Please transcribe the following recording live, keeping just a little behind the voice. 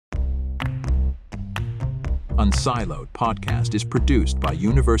Unsiloed podcast is produced by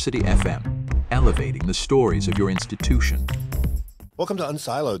University FM, elevating the stories of your institution. Welcome to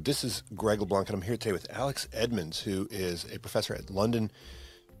Unsiloed. This is Greg LeBlanc, and I'm here today with Alex Edmans, who is a professor at London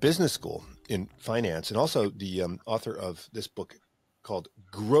Business School in finance, and also the author of this book called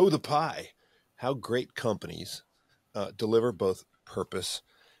Grow the Pie, How Great Companies Deliver Both Purpose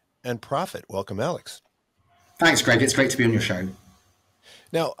and Profit. Welcome, Alex. Thanks, Greg. It's great to be on your show.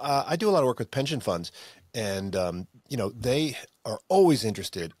 Now, I do a lot of work with pension funds, and, they are always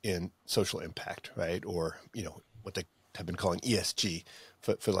interested in social impact, right? Or, what they have been calling ESG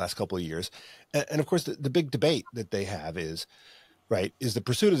for the last couple of years. And of course, the big debate that they have is, right, is the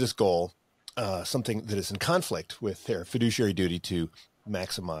pursuit of this goal something that is in conflict with their fiduciary duty to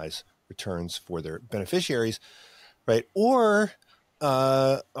maximize returns for their beneficiaries, right? Or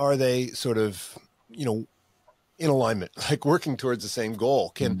are they sort of, in alignment, like working towards the same goal?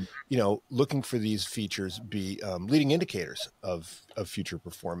 Can, looking for these features be leading indicators of future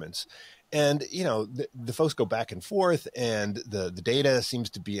performance? And, the folks go back and forth, and the data seems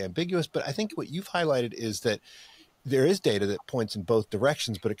to be ambiguous. But I think what you've highlighted is that there is data that points in both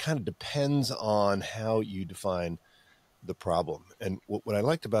directions, but it kind of depends on how you define the problem. And what I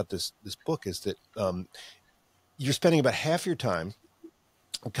liked about this book is that you're spending about half your time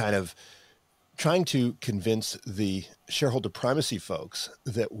kind of trying to convince the shareholder primacy folks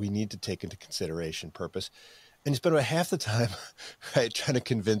that we need to take into consideration purpose. And you spend about half the time, right, trying to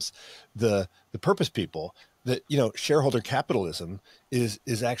convince the purpose people that, shareholder capitalism is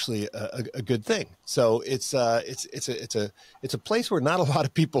actually a good thing. So it's a place where not a lot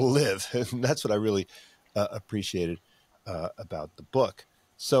of people live. And that's what I really appreciated about the book.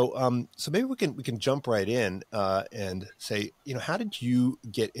 So maybe we can jump right in and say, how did you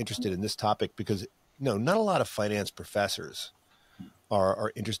get interested in this topic? Because not a lot of finance professors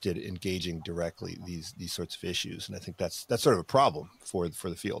are interested in engaging directly these sorts of issues, and I think that's sort of a problem for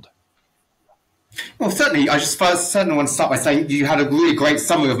the field. Well, certainly, I just certainly want to start by saying you had a really great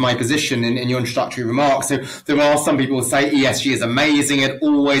summary of my position in your introductory remarks. So there are some people who say ESG is amazing, it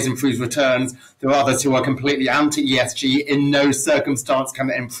always improves returns. There are others who are completely anti-ESG. In no circumstance can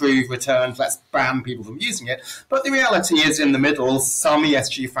it improve returns. Let's ban people from using it. But the reality is, in the middle, some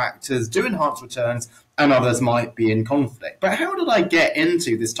ESG factors do enhance returns, and others might be in conflict. But how did I get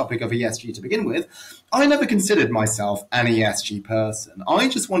into this topic of ESG to begin with? I never considered myself an ESG person. I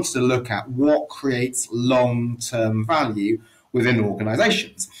just wanted to look at what creates long-term value within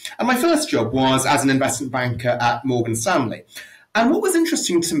organizations. And my first job was as an investment banker at Morgan Stanley. And what was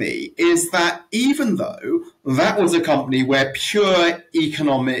interesting to me is that even though that was a company where pure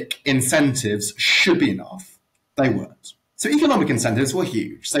economic incentives should be enough, they weren't. So economic incentives were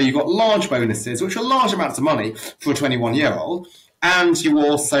huge. So you got large bonuses, which are large amounts of money for a 21-year-old, and you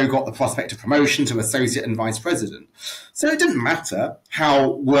also got the prospect of promotion to associate and vice president. So it didn't matter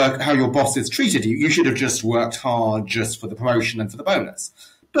how your bosses treated you. You should have just worked hard just for the promotion and for the bonus.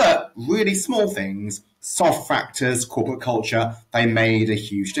 But really small things, soft factors, corporate culture, they made a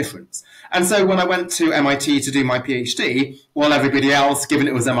huge difference. And so when I went to MIT to do my PhD, while everybody else, given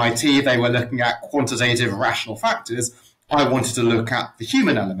it was MIT, they were looking at quantitative rational factors, I wanted to look at the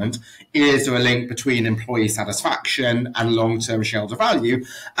human element. Is there a link between employee satisfaction and long-term shareholder value?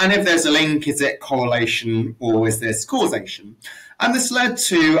 And if there's a link, is it correlation or is this causation? And this led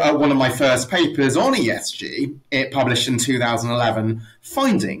to one of my first papers on ESG. It published in 2011,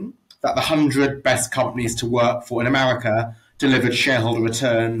 finding that the 100 best companies to work for in America delivered shareholder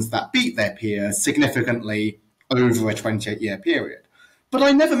returns that beat their peers significantly over a 28-year period. But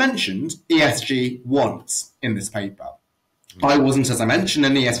I never mentioned ESG once in this paper. I wasn't, as I mentioned,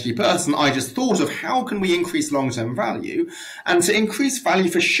 an ESG person. I just thought of how can we increase long-term value? And to increase value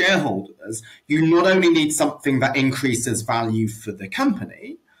for shareholders, you not only need something that increases value for the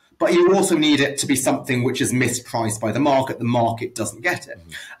company, but you also need it to be something which is mispriced by the market. The market doesn't get it.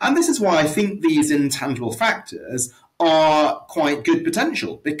 And this is why I think these intangible factors are quite good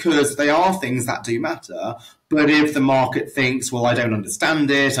potential, because they are things that do matter. But if the market thinks, well, I don't understand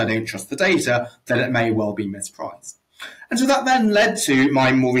it, I don't trust the data, then it may well be mispriced. And so that then led to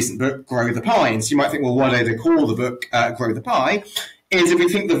my more recent book, Grow the Pie. And so you might think, well, why do they call the book Grow the Pie? Is if we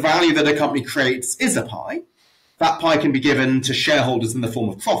think the value that a company creates is a pie, that pie can be given to shareholders in the form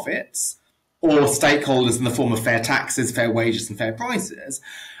of profits, or stakeholders in the form of fair taxes, fair wages, and fair prices.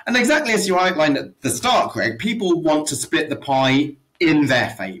 And exactly as you outlined at the start, Greg, people want to split the pie in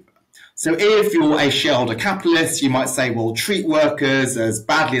their favour. So if you're a shareholder capitalist, you might say, well, treat workers as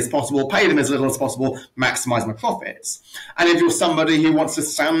badly as possible, pay them as little as possible, maximize my profits. And if you're somebody who wants to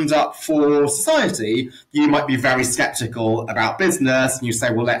stand up for society, you might be very skeptical about business, and you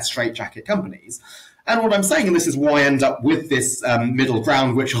say, well, let's straitjacket companies. And what I'm saying, and this is why I end up with this middle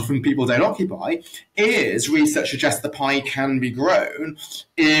ground, which often people don't occupy, is research suggests the pie can be grown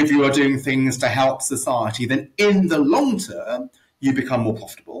if you are doing things to help society. Then in the long term, you become more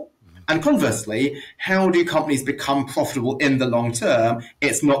profitable. And conversely, how do companies become profitable in the long term?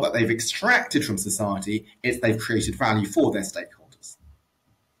 It's not that they've extracted from society, it's they've created value for their stakeholders.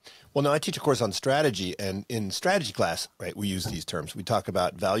 Well, now I teach a course on strategy, and in strategy class, right, we use these terms. We talk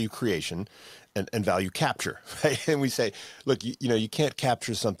about value creation and value capture, right? And we say, look, you can't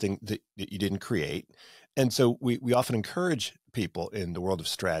capture something that you didn't create. And so we often encourage people in the world of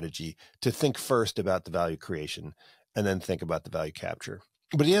strategy to think first about the value creation and then think about the value capture.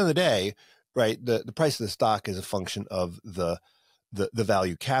 But at the end of the day, right, the price of the stock is a function of the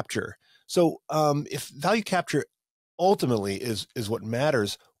value capture. So if value capture ultimately is what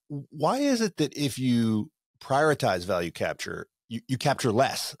matters, why is it that if you prioritize value capture, you capture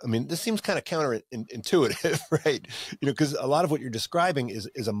less? I mean, this seems kind of counterintuitive, right? Because a lot of what you're describing is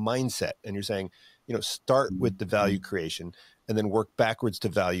a mindset, and you're saying, start with the value creation and then work backwards to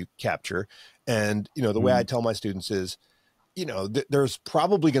value capture. And, the way I tell my students is, there's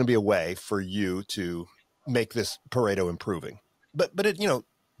probably going to be a way for you to make this Pareto improving, but it,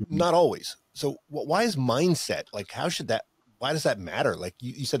 not always. So why is mindset, like, why does that matter? Like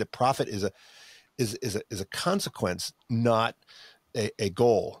you said, that profit is a consequence, not a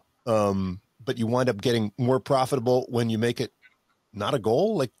goal. But you wind up getting more profitable when you make it not a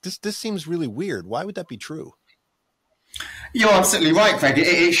goal. Like this seems really weird. Why would that be true? You're absolutely right, Craig.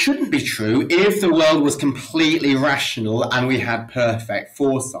 It shouldn't be true if the world was completely rational and we had perfect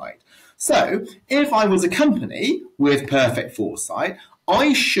foresight. So if I was a company with perfect foresight,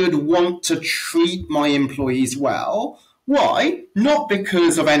 I should want to treat my employees well. Why? Not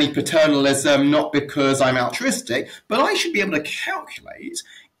because of any paternalism, not because I'm altruistic, but I should be able to calculate,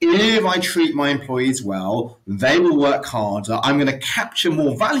 if I treat my employees well, they will work harder. I'm going to capture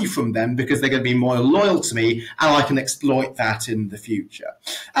more value from them because they're going to be more loyal to me, and I can exploit that in the future.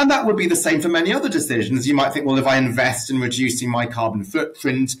 And that would be the same for many other decisions. You might think, well, if I invest in reducing my carbon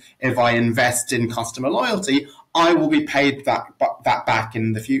footprint, if I invest in customer loyalty, I will be paid that back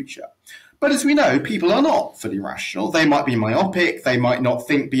in the future. But as we know, people are not fully rational. They might be myopic. They might not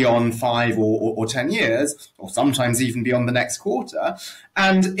think beyond 5 or 10 years, or sometimes even beyond the next quarter.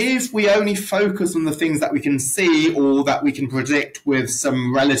 And if we only focus on the things that we can see or that we can predict with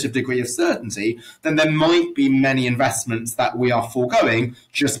some relative degree of certainty, then there might be many investments that we are foregoing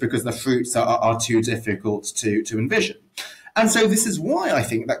just because the fruits are too difficult to envision. And so this is why I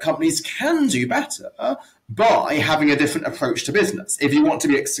think that companies can do better by having a different approach to business. If you want to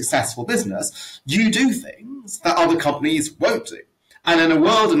be a successful business, you do things that other companies won't do. And in a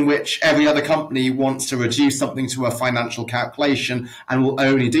world in which every other company wants to reduce something to a financial calculation and will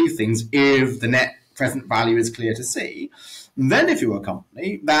only do things if the net present value is clear to see, then if you're a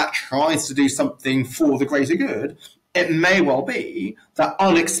company that tries to do something for the greater good, it may well be that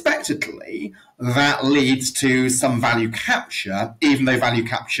unexpectedly that leads to some value capture, even though value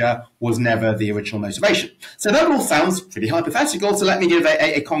capture was never the original motivation. So that all sounds pretty hypothetical, so let me give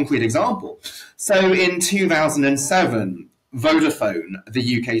a concrete example. So in 2007, Vodafone,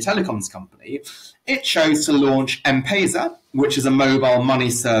 the UK telecoms company, it chose to launch M-Pesa, which is a mobile money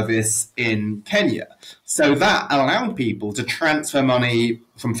service in Kenya. So that allowed people to transfer money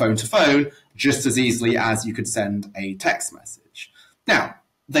from phone to phone just as easily as you could send a text message. Now,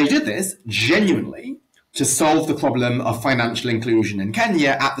 they did this genuinely to solve the problem of financial inclusion in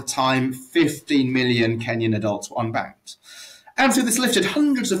Kenya. At the time, 15 million Kenyan adults were unbanked. And so this lifted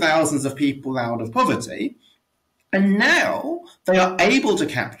hundreds of thousands of people out of poverty. And now they are able to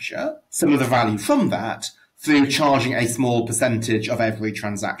capture some of the value from that through charging a small percentage of every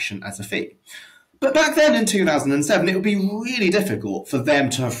transaction as a fee. But back then in 2007, it would be really difficult for them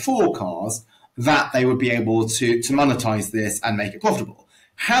to have forecast that they would be able to monetize this and make it profitable.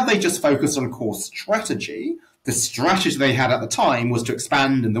 Had they just focused on core strategy, the strategy they had at the time was to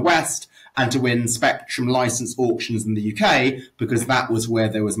expand in the West and to win spectrum license auctions in the UK because that was where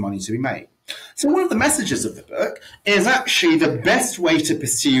there was money to be made. So one of the messages of the book is actually the best way to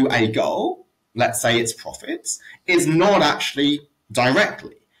pursue a goal, let's say it's profits, is not actually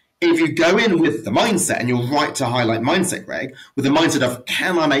directly. If you go in with the mindset, and you're right to highlight mindset, Greg, with the mindset of,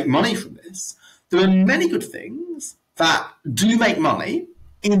 can I make money from this? There are many good things that do make money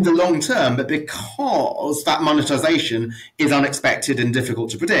in the long term, but because that monetization is unexpected and difficult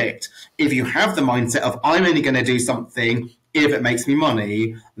to predict, if you have the mindset of, I'm only going to do something if it makes me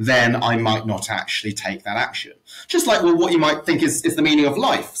money, then I might not actually take that action. Just like, well, what you might think is the meaning of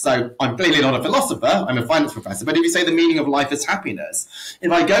life. So I'm clearly not a philosopher, I'm a finance professor, but if you say the meaning of life is happiness,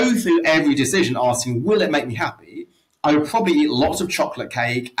 if I go through every decision asking, will it make me happy, I would probably eat lots of chocolate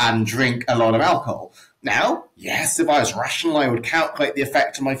cake and drink a lot of alcohol. Now, yes, if I was rational, I would calculate the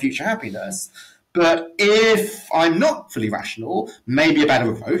effect on my future happiness. But if I'm not fully rational, maybe a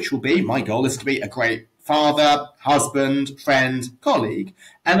better approach will be, my goal is to be a great father, husband, friend, colleague.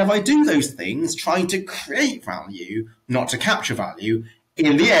 And if I do those things, trying to create value, not to capture value,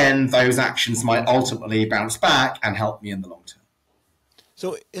 in the end, those actions might ultimately bounce back and help me in the long term.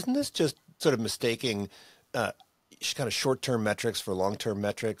 So isn't this just sort of mistaking kind of short-term metrics for long-term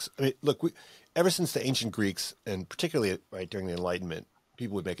metrics? I mean, look, ever since the ancient Greeks, and particularly right during the Enlightenment,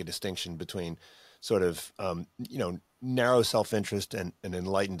 people would make a distinction between sort of, narrow self-interest and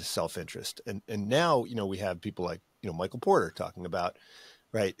enlightened self-interest. And now, we have people like, Michael Porter talking about,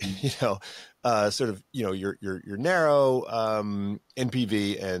 right, sort of, your narrow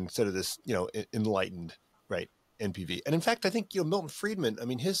NPV and sort of this, enlightened, right, NPV. And in fact, I think, Milton Friedman, I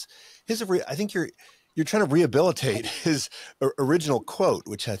mean, I think you're trying to rehabilitate his original quote,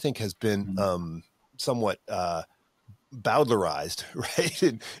 which I think has been somewhat bowdlerized, right,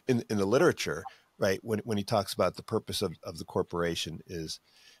 in the literature, right, when he talks about the purpose of the corporation is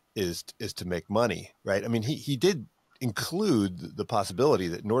to make money, right? I mean, he did include the possibility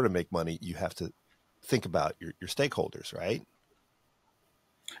that in order to make money, you have to think about your stakeholders, right?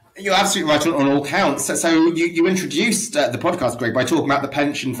 You're absolutely right on all counts. So you introduced the podcast, Greg, by talking about the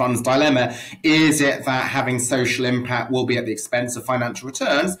pension fund's dilemma. Is it that having social impact will be at the expense of financial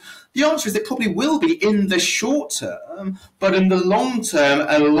returns? The answer is it probably will be in the short term, but in the long term,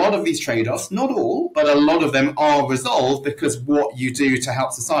 a lot of these trade-offs, not all, but a lot of them are resolved because what you do to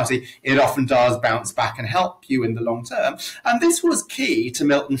help society, it often does bounce back and help you in the long term. And this was key to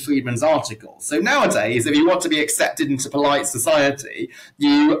Milton Friedman's article. So nowadays, if you want to be accepted into polite society,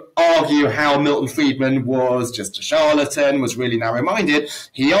 you argue how Milton Friedman was just a charlatan, was really narrow-minded.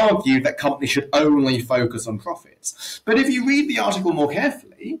 He argued that companies should only focus on profits. But if you read the article more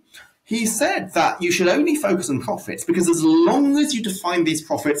carefully, he said that you should only focus on profits because as long as you define these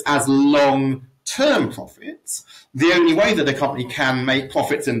profits as long-term profits, the only way that a company can make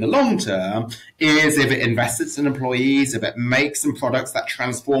profits in the long term is if it invests in employees, if it makes some products that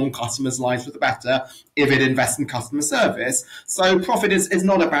transform customers' lives for the better, if it invests in customer service. So profit is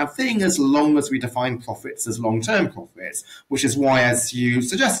not a bad thing as long as we define profits as long-term profits, which is why, as you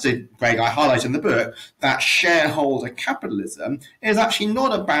suggested, Greg, I highlight in the book, that shareholder capitalism is actually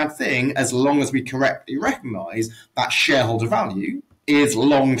not a bad thing as long as we correctly recognize that shareholder value is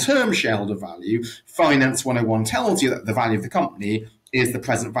long-term shareholder value. Finance 101 tells you that the value of the company is the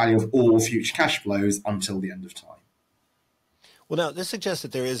present value of all future cash flows until the end of time. Well, now this suggests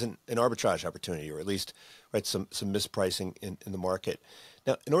that there is an arbitrage opportunity, or at least right some mispricing in the market.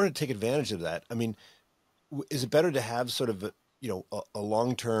 Now, in order to take advantage of that, I mean, is it better to have sort of a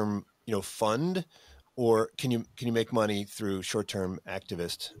long-term fund, or can you make money through short-term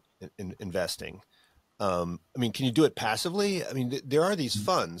activist investing? I mean, can you do it passively? I mean, there are these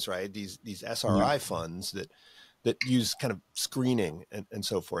funds, right? These SRI funds that use kind of screening and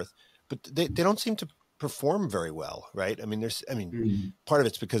so forth, but they don't seem to perform very well, right? I mean, part of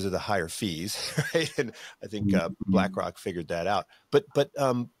it's because of the higher fees, right? And I think BlackRock figured that out. But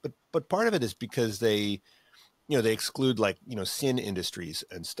part of it is because they exclude sin industries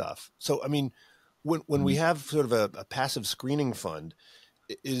and stuff. So I mean, when we have sort of a passive screening fund,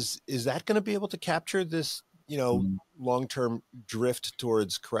 is that going to be able to capture this, long-term drift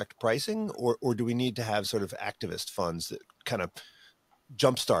towards correct pricing, or do we need to have sort of activist funds that kind of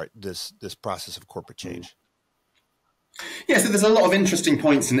jumpstart this process of corporate change? Yeah, so there's a lot of interesting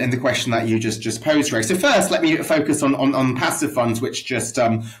points in the question that you just posed, Greg. So first, let me focus on passive funds, which just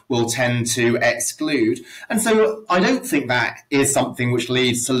will tend to exclude. And so I don't think that is something which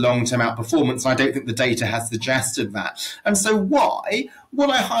leads to long-term outperformance. I don't think the data has suggested that. And so why? What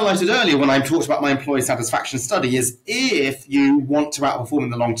I highlighted earlier when I talked about my employee satisfaction study is if you want to outperform in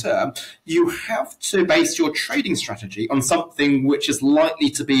the long term, you have to base your trading strategy on something which is likely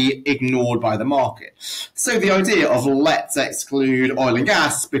to be ignored by the market. So the idea of let's exclude oil and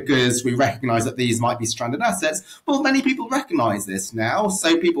gas because we recognize that these might be stranded assets, well, many people recognize this now.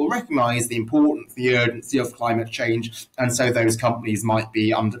 So people recognize the importance, the urgency of climate change, and so those companies might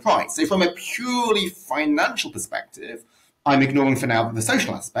be underpriced. So from a purely financial perspective, I'm ignoring for now the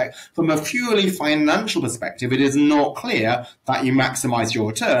social aspect. From a purely financial perspective, it is not clear that you maximize your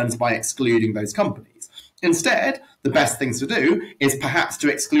returns by excluding those companies. Instead, the best things to do is perhaps to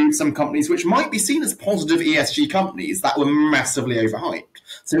exclude some companies which might be seen as positive ESG companies that were massively overhyped.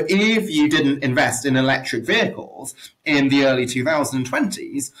 So if you didn't invest in electric vehicles in the early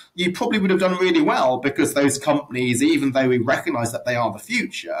 2020s, you probably would have done really well, because those companies, even though we recognize that they are the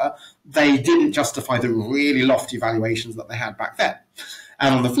future, they didn't justify the really lofty valuations that they had back then.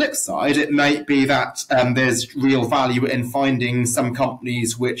 And on the flip side, it might be that there's real value in finding some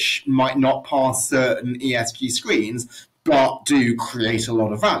companies which might not pass certain ESG screens, but do create a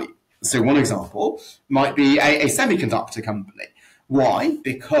lot of value. So one example might be a semiconductor company. Why?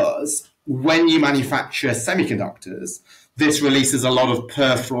 Because when you manufacture semiconductors, this releases a lot of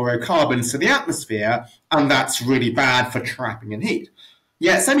perfluorocarbons to the atmosphere, and that's really bad for trapping in heat.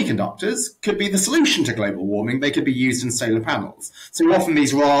 Yet semiconductors could be the solution to global warming. They could be used in solar panels. So often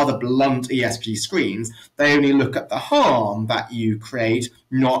these rather blunt ESG screens, they only look at the harm that you create,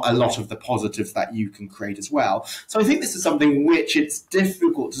 not a lot of the positives that you can create as well. So I think this is something which it's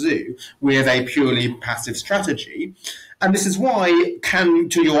difficult to do with a purely passive strategy. And this is why,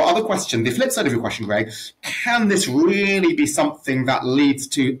 to your other question, the flip side of your question, Greg, can this really be something that leads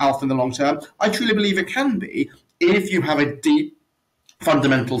to alpha in the long term? I truly believe it can be, if you have a deep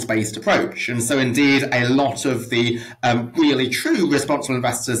fundamentals-based approach. And so indeed, a lot of the really true responsible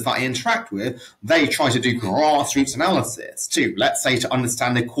investors that I interact with, they try to do grassroots analysis too, let's say, to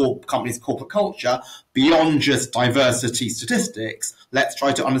understand the company's corporate culture beyond just diversity statistics. Let's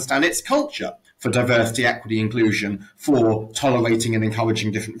try to understand its culture for diversity, equity, inclusion, for tolerating and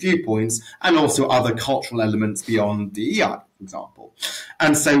encouraging different viewpoints, and also other cultural elements beyond DEI, for example.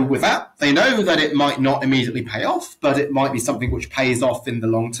 And so with that, they know that it might not immediately pay off, but it might be something which pays off in the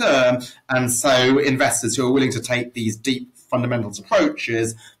long term. And so investors who are willing to take these deep fundamentals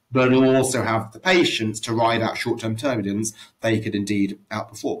approaches, but also have the patience to ride out short-term turbulence, they could indeed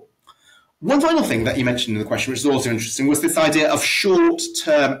outperform. One final thing that you mentioned in the question, which is also interesting, was this idea of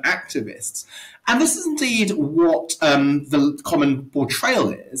short-term activists. And this is indeed what the common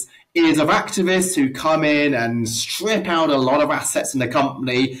portrayal is of activists who come in and strip out a lot of assets in the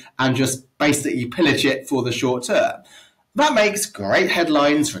company and just basically pillage it for the short term. That makes great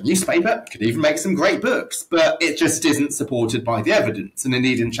headlines for a newspaper, could even make some great books, but it just isn't supported by the evidence. And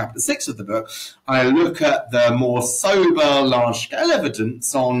indeed, in chapter 6 of the book, I look at the more sober, large-scale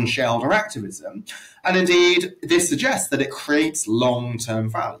evidence on shareholder activism. And indeed, this suggests that it creates long-term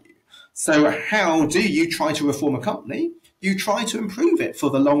value. So how do you try to reform a company? You try to improve it for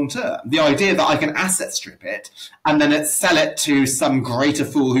the long term. The idea that I can asset strip it and then sell it to some greater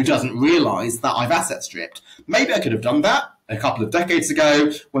fool who doesn't realize that I've asset stripped. Maybe I could have done that a couple of decades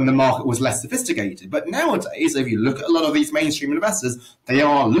ago when the market was less sophisticated. But nowadays, if you look at a lot of these mainstream investors, they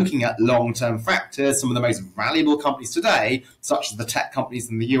are looking at long-term factors. Some of the most valuable companies today, such as the tech companies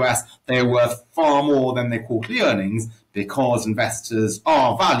in the US, they're worth far more than their quarterly earnings, because investors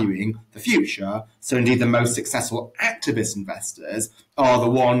are valuing the future. So indeed, the most successful activist investors are the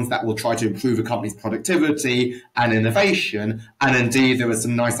ones that will try to improve a company's productivity and innovation. And indeed, there is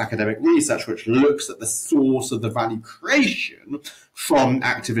some nice academic research which looks at the source of the value creation from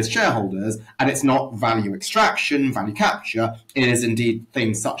activist shareholders. And it's not value extraction, value capture. It is indeed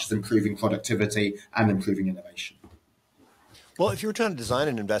things such as improving productivity and improving innovation. Well, if you were trying to design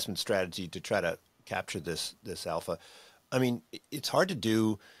an investment strategy to try to capture this alpha, I mean, it's hard to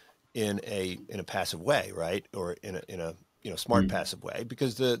do in a passive way, right? Or in a smart passive way,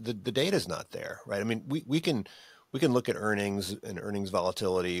 because the data is not there, right? I mean, we can look at earnings and earnings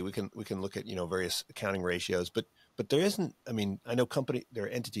volatility. We can look at various accounting ratios, but there isn't. I mean, I know there are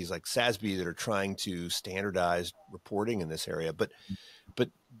entities like SASB that are trying to standardize reporting in this area, but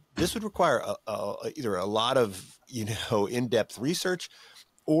this would require either a lot of in-depth research,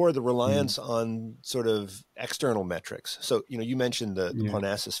 or the reliance on sort of external metrics. So, you mentioned the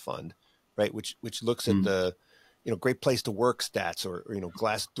Parnassus Fund, right? Which looks at the, Great Place to Work stats or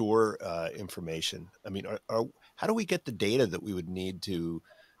Glassdoor information. I mean, how do we get the data that we would need to,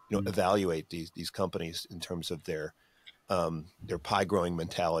 evaluate these companies in terms of their pie growing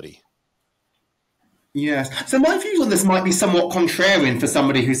mentality? Yes. So my views on this might be somewhat contrarian for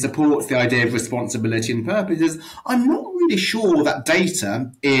somebody who supports the idea of responsibility and purpose. Is I'm not really sure that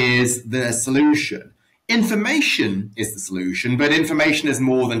data is the solution. Information is the solution, but information is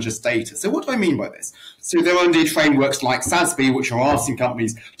more than just data. So what do I mean by this? So there are indeed frameworks like SASB, which are asking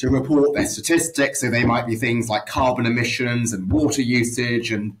companies to report their statistics. So they might be things like carbon emissions and water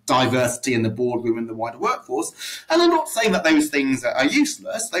usage and diversity in the boardroom and the wider workforce. And I'm not saying that those things are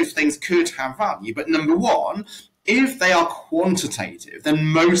useless. Those things could have value. But number one, If they are quantitative, then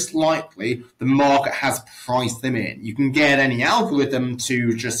most likely the market has priced them in. You can get any algorithm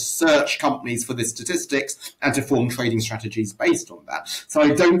to just search companies for the statistics and to form trading strategies based on that. So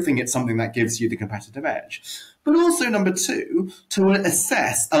I don't think it's something that gives you the competitive edge. But also, number two, to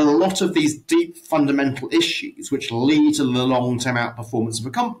assess a lot of these deep fundamental issues which lead to the long-term outperformance of a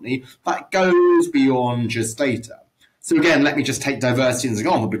company that goes beyond just data. So again, let me just take diversity as an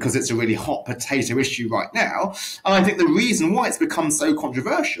example because it's a really hot potato issue right now. And I think the reason why it's become so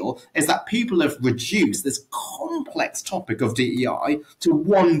controversial is that people have reduced this complex topic of DEI to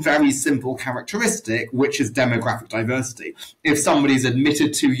one very simple characteristic, which is demographic diversity. If somebody's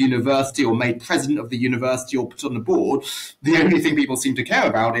admitted to university or made president of the university or put on the board, the only thing people seem to care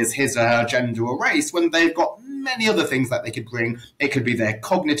about is his or her gender or race when they've got many other things that they could bring. It could be their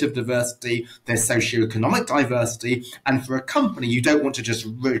cognitive diversity, their socioeconomic diversity. And for a company, you don't want to just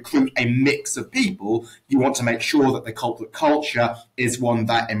recruit a mix of people. You want to make sure that the corporate culture is one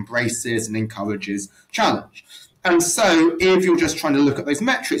that embraces and encourages challenge. And so if you're just trying to look at those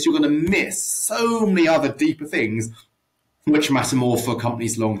metrics, you're going to miss so many other deeper things which matter more for a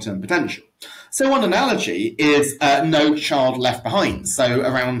company's long-term potential. So one analogy is No Child Left Behind. So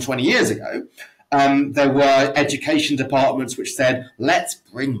around 20 years ago, there were education departments which said, let's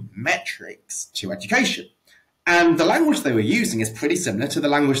bring metrics to education. And the language they were using is pretty similar to the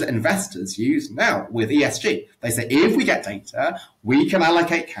language that investors use now with ESG. They say, if we get data, we can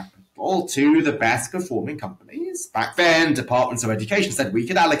allocate capital to the best performing companies. Back then, departments of education said we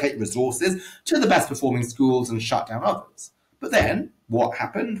could allocate resources to the best performing schools and shut down others. But then what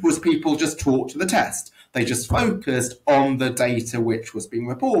happened was people just talked to the test. They just focused on the data which was being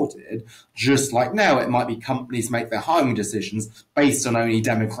reported. Just like now, it might be companies make their hiring decisions based on only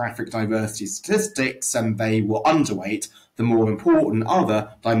demographic diversity statistics, and they will underweight the more important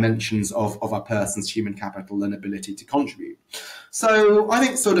other dimensions of a person's human capital and ability to contribute. So I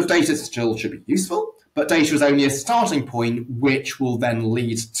think sort of data still should be useful, but data is only a starting point which will then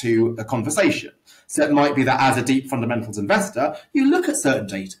lead to a conversation. So it might be that as a deep fundamentals investor, you look at certain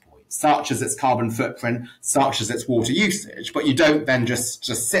data points, such as its carbon footprint, such as its water usage, but you don't then just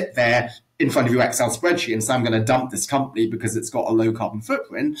sit there in front of your Excel spreadsheet and say, I'm going to dump this company because it's got a low carbon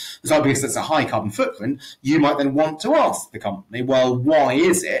footprint. So because it's a high carbon footprint, you might then want to ask the company, well, why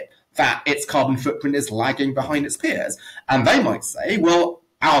is it that its carbon footprint is lagging behind its peers? And they might say, well,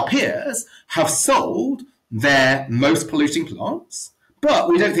 our peers have sold their most polluting plants, but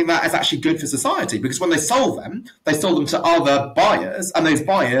we don't think that is actually good for society because when they sold them to other buyers, and those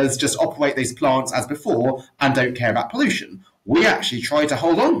buyers just operate these plants as before and don't care about pollution. We actually try to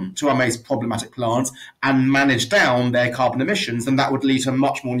hold on to our most problematic plants and manage down their carbon emissions, and that would lead to a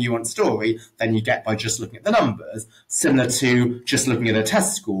much more nuanced story than you get by just looking at the numbers, similar to just looking at a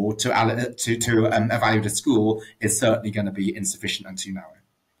test score to evaluate a school is certainly going to be insufficient and too narrow.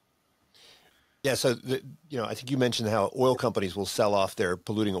 Yeah, so I think you mentioned how oil companies will sell off their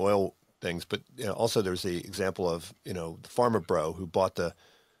polluting oil things, but also there's the example of the farmer bro who bought the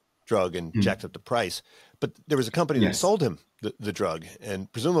drug and jacked up the price, but there was a company that sold him the drug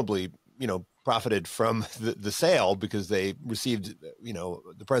and presumably profited from the sale because they received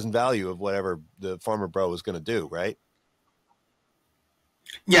the present value of whatever the farmer bro was going to do, right?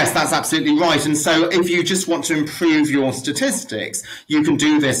 Yes, that's absolutely right. And so if you just want to improve your statistics, you can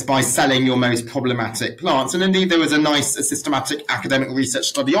do this by selling your most problematic plants. And indeed, there was a nice systematic academic research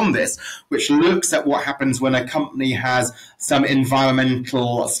study on this, which looks at what happens when a company has some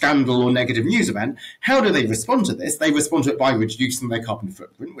environmental scandal or negative news event. How do they respond to this? They respond to it by reducing their carbon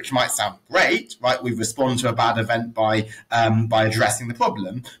footprint, which might sound great, right? We respond to a bad event by addressing the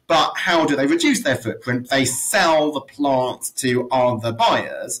problem. But how do they reduce their footprint? They sell the plants to other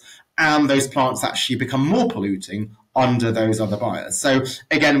buyers, and those plants actually become more polluting under those other buyers. So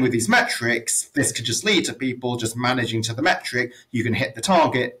again, with these metrics, this could just lead to people just managing to the metric. You can hit the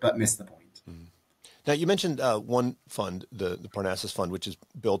target, but miss the point. Now, you mentioned one fund, the Parnassus Fund, which is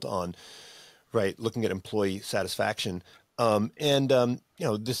built on, looking at employee satisfaction.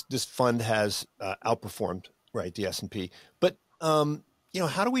 This fund has outperformed, the S&P. But,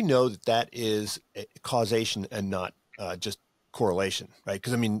 how do we know that is causation and not just correlation, right?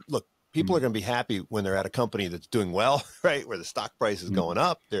 Because, look, people are going to be happy when they're at a company that's doing well, right? Where the stock price is going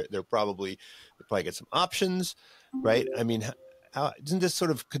up. They probably get some options, right? How could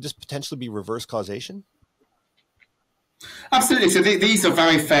this potentially be reverse causation? Absolutely. So these are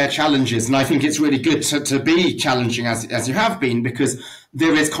very fair challenges, and I think it's really good to be challenging as you have been, because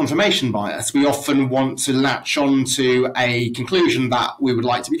there is confirmation bias. We often want to latch on to a conclusion that we would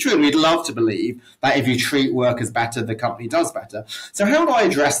like to be true, and we'd love to believe that if you treat workers better, the company does better. So how do I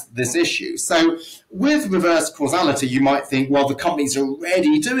address this issue? So with reverse causality, you might think, well, the company's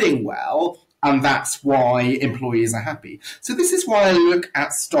already doing well, and that's why employees are happy. So this is why I look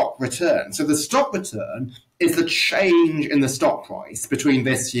at stock return. So the stock return is the change in the stock price between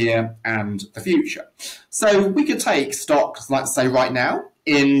this year and the future. So we could take stocks, let's say right now,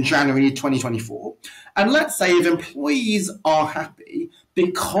 in January 2024, and let's say if employees are happy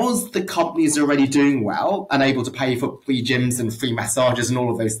because the company is already doing well and able to pay for free gyms and free massages and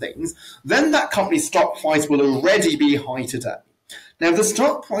all of those things, then that company's stock price will already be high today. Now, if the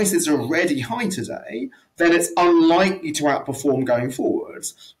stock price is already high today, then it's unlikely to outperform going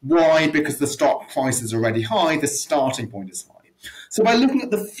forwards. Why? Because the stock price is already high, the starting point is high. So by looking at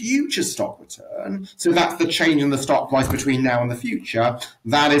the future stock return, so that's the change in the stock price between now and the future,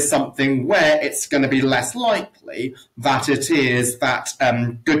 that is something where it's going to be less likely that it is that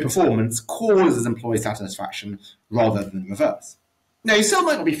good performance causes employee satisfaction rather than the reverse. Now, you still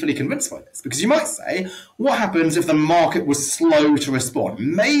might not be fully convinced by this, because you might say, what happens if the market was slow to respond?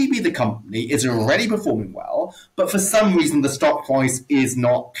 Maybe the company is already performing well, but for some reason the stock price is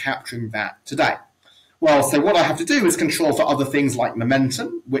not capturing that today. Well, so what I have to do is control for other things like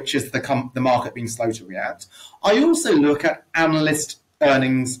momentum, which is the market being slow to react. I also look at analyst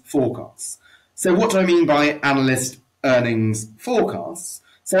earnings forecasts. So what do I mean by analyst earnings forecasts?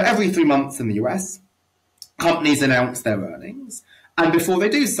 So every 3 months in the US, companies announce their earnings. And before they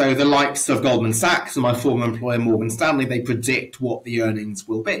do so, the likes of Goldman Sachs and my former employer Morgan Stanley, they predict what the earnings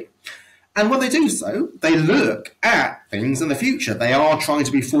will be. And when they do so, they look at things in the future. They are trying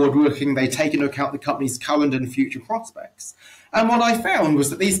to be forward-looking. They take into account the company's current and future prospects. And what I found was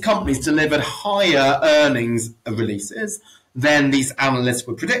that these companies delivered higher earnings releases than these analysts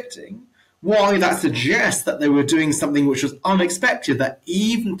were predicting. Why? That suggests that they were doing something which was unexpected, that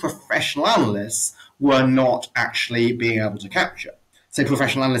even professional analysts were not actually being able to capture. So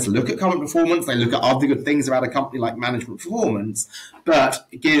professional analysts look at current performance, they look at other good things about a company like management performance, but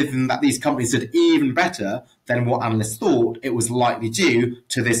given that these companies did even better than what analysts thought, it was likely due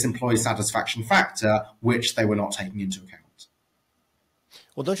to this employee satisfaction factor, which they were not taking into account.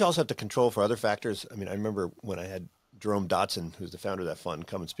 Well, don't you also have to control for other factors? I mean, I remember when I had Jerome Dotson, who's the founder of that fund,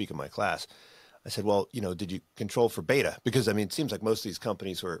 come and speak in my class. I said, well, did you control for beta? Because, I mean, it seems like most of these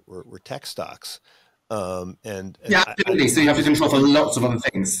companies were tech stocks. Yeah, absolutely. So you have to control for lots of other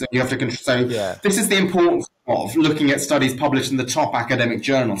things. So you have to control. So this is the importance of looking at studies published in the top academic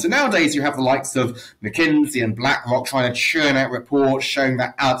journals. So nowadays you have the likes of McKinsey and BlackRock trying to churn out reports showing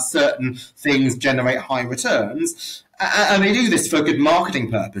that certain things generate high returns. And they do this for good marketing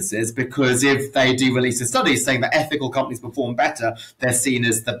purposes, because if they do release a study saying that ethical companies perform better, they're seen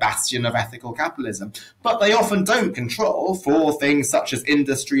as the bastion of ethical capitalism. But they often don't control for things such as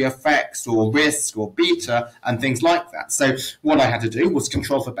industry effects or risk or beta and things like that. So what I had to do was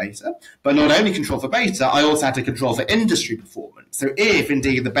control for beta, but not only control for beta, I also had to control for industry performance. So if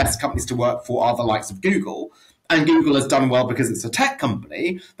indeed the best companies to work for are the likes of Google, and Google has done well because it's a tech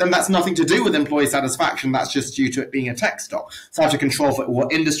company, then that's nothing to do with employee satisfaction. That's just due to it being a tech stock. So I have to control for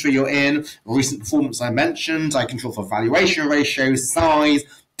what industry you're in, recent performance I mentioned. I control for valuation ratios, size,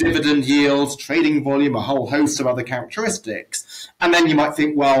 dividend yields, trading volume, a whole host of other characteristics. And then you might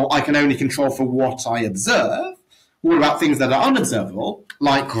think, well, I can only control for what I observe. What about things that are unobservable,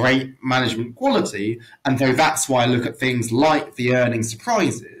 like great management quality? And so that's why I look at things like the earnings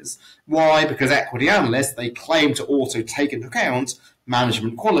surprises. Why? Because equity analysts, they claim to also take into account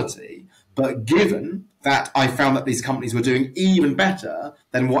management quality. But given that I found that these companies were doing even better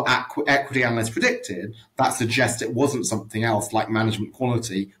than what equity analysts predicted, that suggests it wasn't something else like management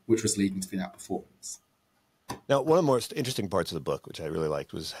quality, which was leading to the outperformance. Now, one of the most interesting parts of the book, which I really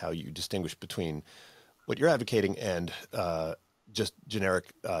liked, was how you distinguish between what you're advocating and just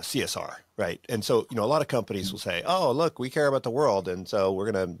generic CSR, right? And so, a lot of companies will say, oh, look, we care about the world, and so we're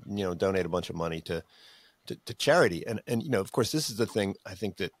going to, donate a bunch of money to charity. And of course, this is the thing I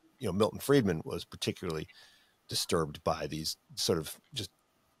think that, Milton Friedman was particularly disturbed by, these sort of just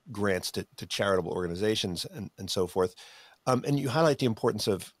grants to charitable organizations and so forth. And you highlight the importance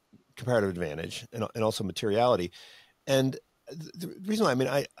of comparative advantage and also materiality. And the reason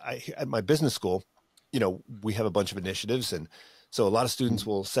why, I at my business school, we have a bunch of initiatives, and so a lot of students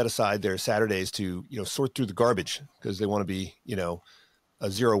will set aside their Saturdays to, sort through the garbage because they want to be, a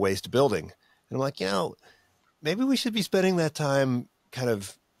zero waste building. And I'm like, maybe we should be spending that time kind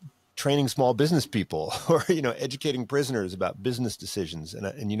of training small business people or, educating prisoners about business decisions.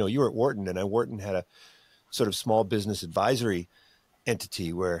 And you were at Wharton, and Wharton had a sort of small business advisory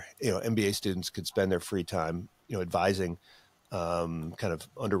entity where, MBA students could spend their free time, advising kind of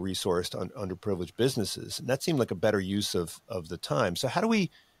under-resourced, underprivileged businesses. And that seemed like a better use of the time. So how do we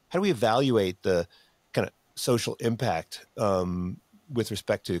evaluate the kind of social impact with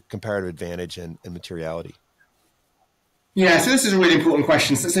respect to comparative advantage and materiality? Yeah, so this is a really important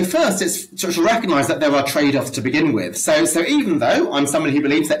question. So first, it's to recognise that there are trade-offs to begin with. So even though I'm somebody who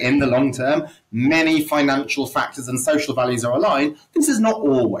believes that in the long term, many financial factors and social values are aligned, this is not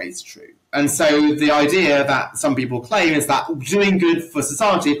always true. And so the idea that some people claim is that doing good for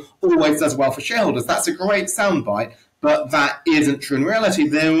society always does well for shareholders. That's a great soundbite, but that isn't true in reality.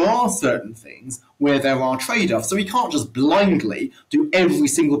 There are certain things where there are trade-offs. So we can't just blindly do every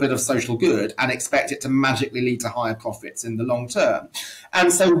single bit of social good and expect it to magically lead to higher profits in the long term.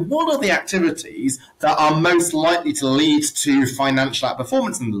 And so what are the activities that are most likely to lead to financial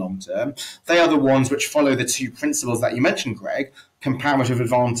outperformance in the long term? They are the ones which follow the two principles that you mentioned, Greg, comparative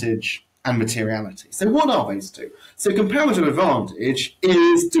advantage and materiality. So what are those two? So comparative advantage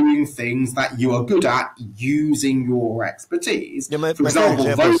is doing things that you are good at using your expertise. Yeah, for example,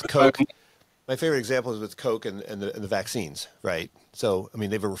 my favorite example is with Coke and the vaccines, right? So, they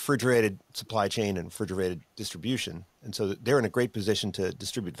have a refrigerated supply chain and refrigerated distribution. And so they're in a great position to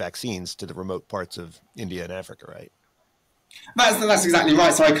distribute vaccines to the remote parts of India and Africa, right? That's exactly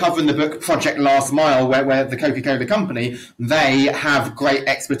right. So I cover in the book Project Last Mile, where the Coca-Cola company, they have great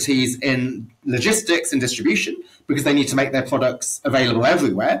expertise in logistics and distribution because they need to make their products available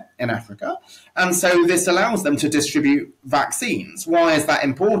everywhere in Africa. And so this allows them to distribute vaccines. Why is that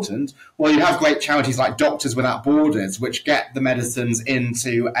important? Well, you have great charities like Doctors Without Borders, which get the medicines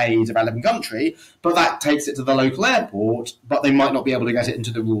into a developing country, but that takes it to the local airport, but they might not be able to get it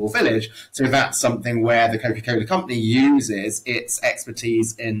into the rural village. So that's something where the Coca-Cola company uses its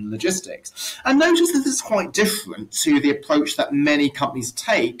expertise in logistics. And notice that this is quite different to the approach that many companies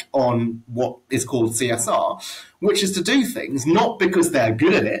take on what is called CSR, which is to do things not because they're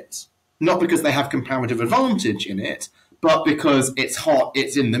good at it, not because they have comparative advantage in it, but because it's hot,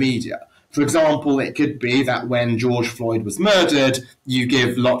 it's in the media. For example, it could be that when George Floyd was murdered, you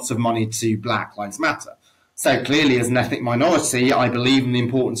give lots of money to Black Lives Matter. So clearly, as an ethnic minority, I believe in the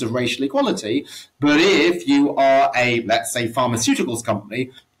importance of racial equality. But if you are a, let's say, pharmaceuticals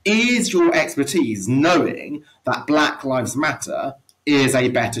company, is your expertise knowing that Black Lives Matter is a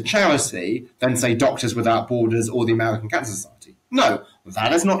better charity than, say, Doctors Without Borders or the American Cancer Society? No,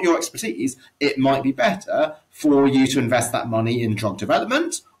 that is not your expertise. It might be better for you to invest that money in drug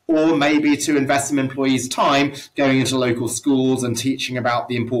development, or maybe to invest some employees' time going into local schools and teaching about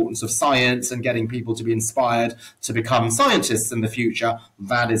the importance of science and getting people to be inspired to become scientists in the future.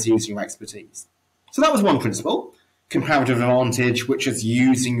 That is using your expertise. So that was one principle, comparative advantage, which is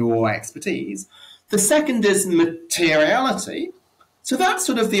using your expertise. The second is materiality. So that's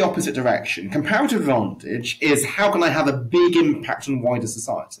sort of the opposite direction. Comparative advantage is how can I have a big impact on wider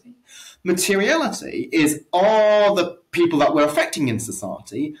society? Materiality is, are the people that we're affecting in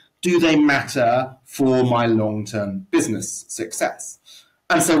society, do they matter for my long-term business success?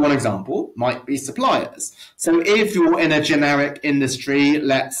 And so one example might be suppliers. So if you're in a generic industry,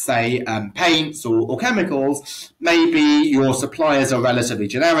 let's say paints or chemicals, maybe your suppliers are relatively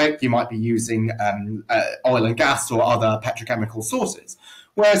generic. You might be using oil and gas or other petrochemical sources.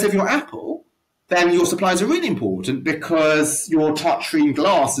 Whereas if you're Apple, then your suppliers are really important because your touchscreen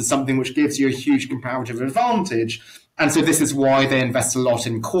glass is something which gives you a huge comparative advantage. And so this is why they invest a lot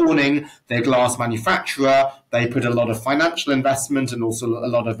in Corning, their glass manufacturer. They put a lot of financial investment and also a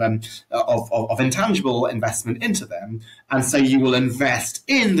lot of intangible investment into them. And so you will invest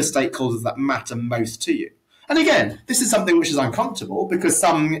in the stakeholders that matter most to you. And again, this is something which is uncomfortable because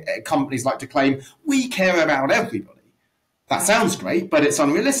some companies like to claim we care about everybody. That sounds great, but it's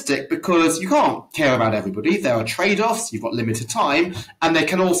unrealistic because you can't care about everybody. There are trade-offs, you've got limited time, and there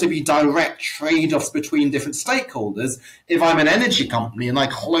can also be direct trade-offs between different stakeholders. If I'm an energy company and I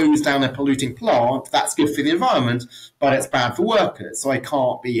close down a polluting plant, that's good for the environment, but it's bad for workers, so I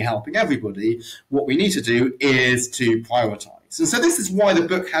can't be helping everybody. What we need to do is to prioritize. And so this is why the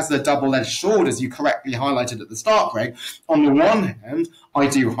book has a double-edged sword, as you correctly highlighted at the start, Greg. On the one hand, I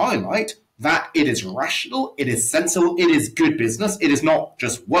do highlight that it is rational, it is sensible, it is good business, it is not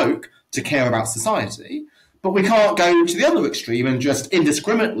just woke to care about society. But we can't go to the other extreme and just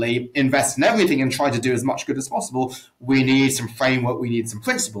indiscriminately invest in everything and try to do as much good as possible. We need some framework, we need some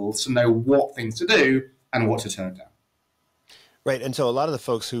principles to know what things to do and what to turn down. Right, and so a lot of the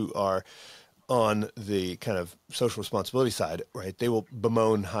folks who are on the kind of social responsibility side, right, they will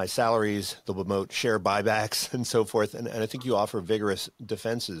bemoan high salaries, they'll bemoan share buybacks and so forth. And I think you offer vigorous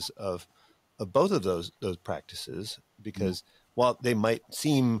defenses of both of those practices, because while they might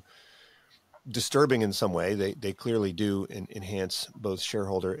seem disturbing in some way, they clearly do enhance both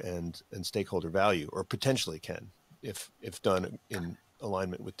shareholder and stakeholder value, or potentially can, if done in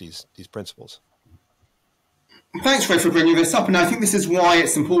alignment with these principles. Thanks, Ray, for bringing this up. And I think this is why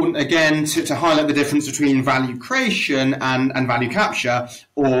it's important, again, to highlight the difference between value creation and value capture,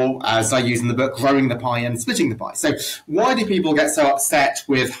 or, as I use in the book, growing the pie and splitting the pie. So why do people get so upset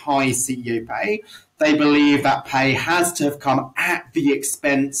with high CEO pay? They believe that pay has to have come at the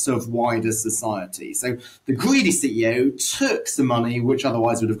expense of wider society. So the greedy CEO took some money which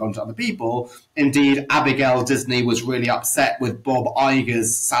otherwise would have gone to other people. Indeed, Abigail Disney was really upset with Bob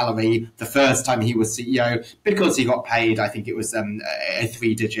Iger's salary the first time he was CEO, because he got paid, I think it was a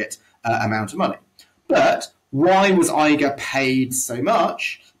 3-digit amount of money. But why was Iger paid so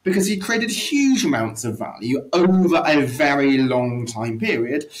much? Because he created huge amounts of value over a very long time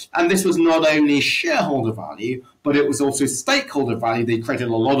period. And this was not only shareholder value, but it was also stakeholder value. They created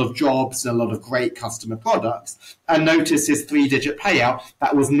a lot of jobs and a lot of great customer products. And notice his 3-digit payout,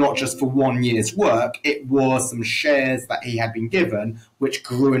 that was not just for 1 year's work. It was some shares that he had been given, which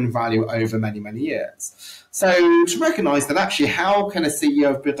grew in value over many, many years. So to recognize that actually, how can a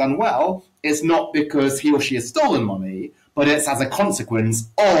CEO have done well? It's not because he or she has stolen money, but it's as a consequence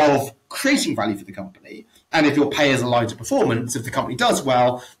of creating value for the company. And if your pay is aligned to performance, if the company does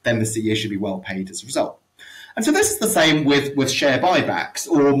well, then the CEO should be well paid as a result. And so this is the same with share buybacks,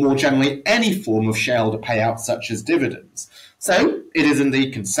 or more generally, any form of shareholder payout such as dividends. So it is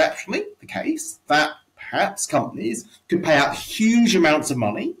indeed conceptually the case that perhaps companies could pay out huge amounts of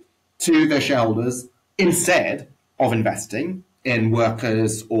money to their shareholders instead of investing in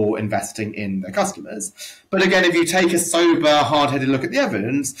workers or investing in their customers. But again, if you take a sober, hard-headed look at the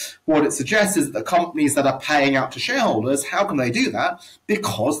evidence, what it suggests is that the companies that are paying out to shareholders, how can they do that?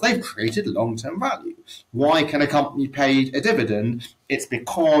 Because they've created long-term value. Why can a company pay a dividend? It's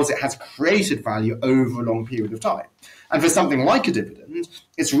because it has created value over a long period of time. And for something like a dividend,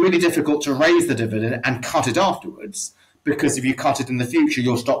 it's really difficult to raise the dividend and cut it afterwards, because if you cut it in the future,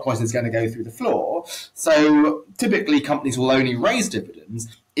 your stock price is going to go through the floor. So typically, companies will only raise dividends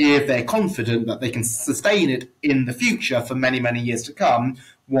if they're confident that they can sustain it in the future for many, many years to come.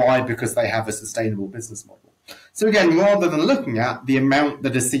 Why? Because they have a sustainable business model. So again, rather than looking at the amount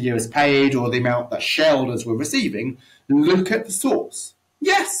that a CEO is paid or the amount that shareholders were receiving, look at the source.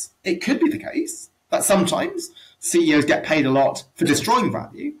 Yes, it could be the case that sometimes CEOs get paid a lot for destroying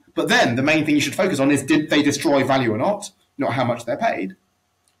value. But then the main thing you should focus on is, did they destroy value or not how much they're paid.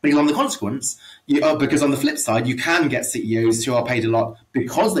 Because on the consequence, because on the flip side, you can get CEOs who are paid a lot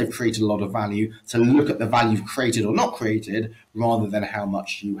because they've created a lot of value, to look at the value created or not created rather than how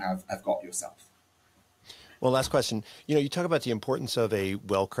much you have got yourself. Well, last question. You talk about the importance of a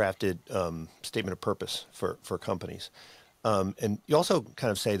well-crafted statement of purpose for companies. And you also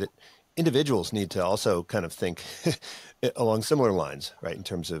kind of say that individuals need to also kind of think along similar lines, right, in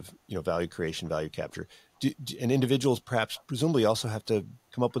terms of value creation, value capture. And individuals perhaps presumably also have to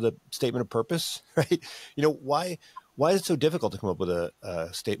come up with a statement of purpose, right? Why is it so difficult to come up with a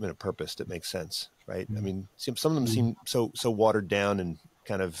statement of purpose that makes sense, right? I mean, some of them seem so watered down and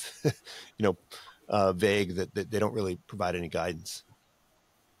kind of vague that they don't really provide any guidance.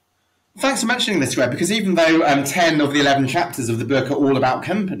 Thanks for mentioning this, Greg, because even though 10 of the 11 chapters of the book are all about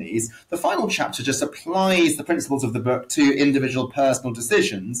companies, the final chapter just applies the principles of the book to individual personal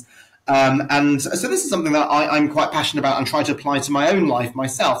decisions. And so this is something that I'm quite passionate about and try to apply to my own life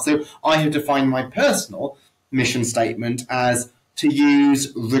myself. So I have defined my personal mission statement as to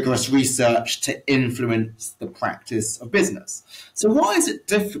use rigorous research to influence the practice of business. So why is it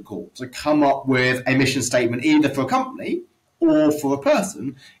difficult to come up with a mission statement either for a company or for a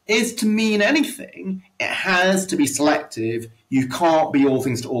person? Is to mean anything, it has to be selective. You can't be all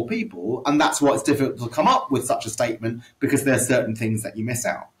things to all people. And that's why it's difficult to come up with such a statement, because there are certain things that you miss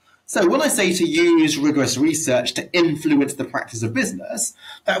out. So when I say to use rigorous research to influence the practice of business,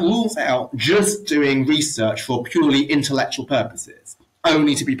 that rules out just doing research for purely intellectual purposes,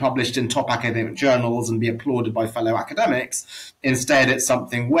 only to be published in top academic journals and be applauded by fellow academics. Instead, it's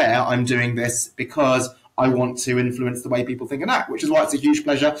something where I'm doing this because I want to influence the way people think and act, which is why it's a huge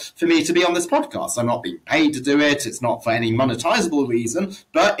pleasure for me to be on this podcast. I'm not being paid to do it. It's not for any monetizable reason,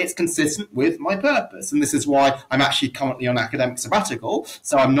 but it's consistent with my purpose. And this is why I'm actually currently on academic sabbatical.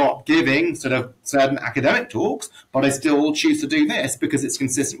 So I'm not giving sort of certain academic talks, but I still choose to do this because it's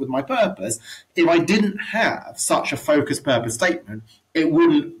consistent with my purpose. If I didn't have such a focused purpose statement, it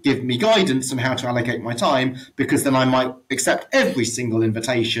wouldn't give me guidance on how to allocate my time, because then I might accept every single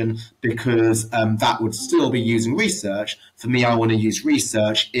invitation, because that would still be using research. For me, I want to use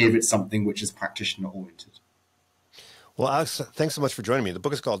research if it's something which is practitioner oriented. Well, Alex, thanks so much for joining me. The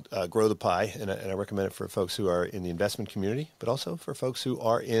book is called Grow the Pie, and I recommend it for folks who are in the investment community, but also for folks who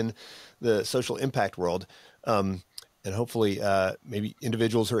are in the social impact world, and hopefully maybe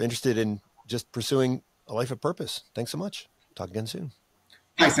individuals who are interested in just pursuing a life of purpose. Thanks so much. Talk again soon.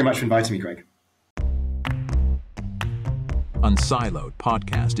 Thanks so much for inviting me, Greg. Unsiloed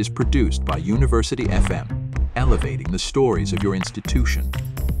podcast is produced by University FM, elevating the stories of your institution.